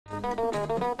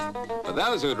For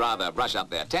those who'd rather brush up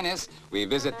their tennis, we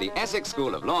visit the Essex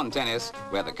School of Lawn Tennis,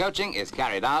 where the coaching is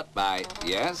carried out by,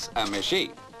 yes, a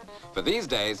machine. For these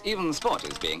days, even sport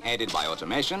is being aided by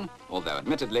automation, although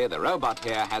admittedly the robot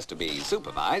here has to be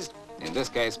supervised, in this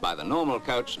case by the normal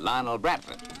coach Lionel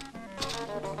Bradford.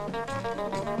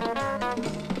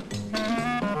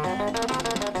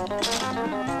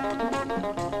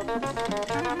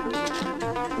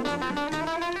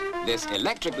 This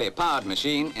electrically powered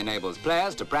machine enables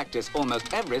players to practice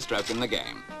almost every stroke in the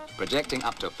game, projecting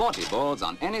up to 40 balls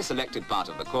on any selected part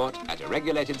of the court at a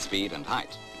regulated speed and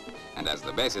height. And as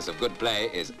the basis of good play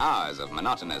is hours of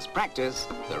monotonous practice,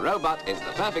 the robot is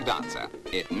the perfect answer.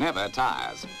 It never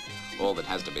tires. All that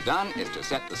has to be done is to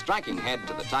set the striking head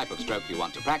to the type of stroke you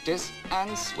want to practice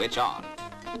and switch on.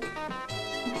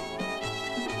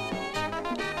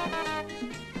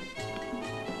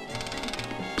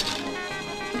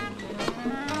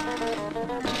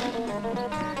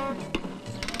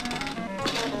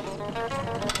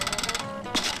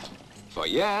 For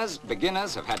years,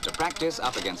 beginners have had to practice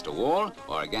up against a wall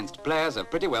or against players of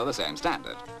pretty well the same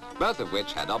standard, both of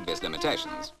which had obvious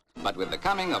limitations. But with the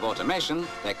coming of automation,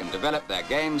 they can develop their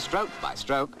game stroke by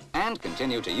stroke and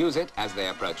continue to use it as they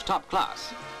approach top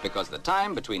class, because the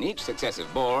time between each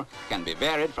successive ball can be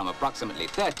varied from approximately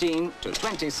 13 to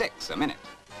 26 a minute.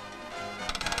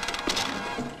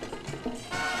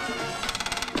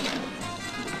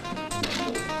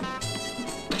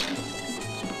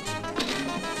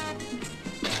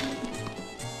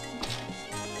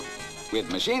 With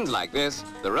machines like this,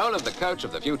 the role of the coach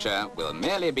of the future will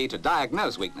merely be to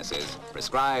diagnose weaknesses,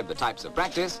 prescribe the types of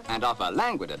practice, and offer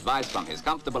languid advice from his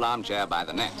comfortable armchair by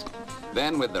the net.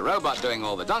 Then, with the robot doing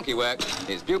all the donkey work,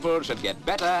 his pupil should get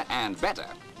better, and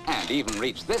even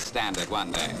reach this standard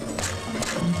one day.